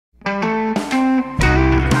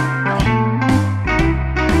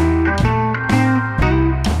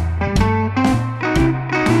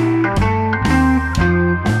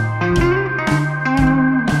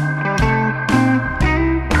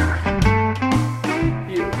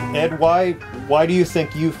Ed, why do you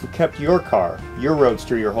think you've kept your car, your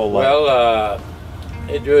Roadster, your whole life? Well,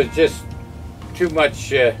 it was just too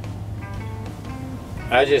much. I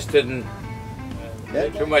just didn't.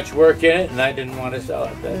 Too much work in it, and I didn't want to sell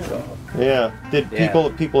it. That's all. Yeah.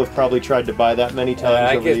 People have probably tried to buy that many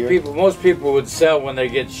times I over the years? guess most people would sell when they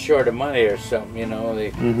get short of money or something, you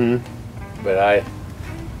know. But I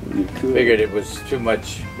figured it was too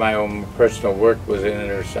much. My own personal work was in it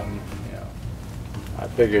or something. You know, I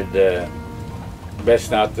figured best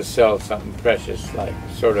not to sell something precious,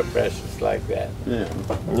 sort of precious like that.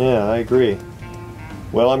 Yeah, I agree.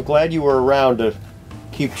 Well, I'm glad you were around to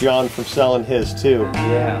keep John from selling his too.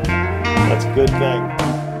 Yeah, that's a good thing.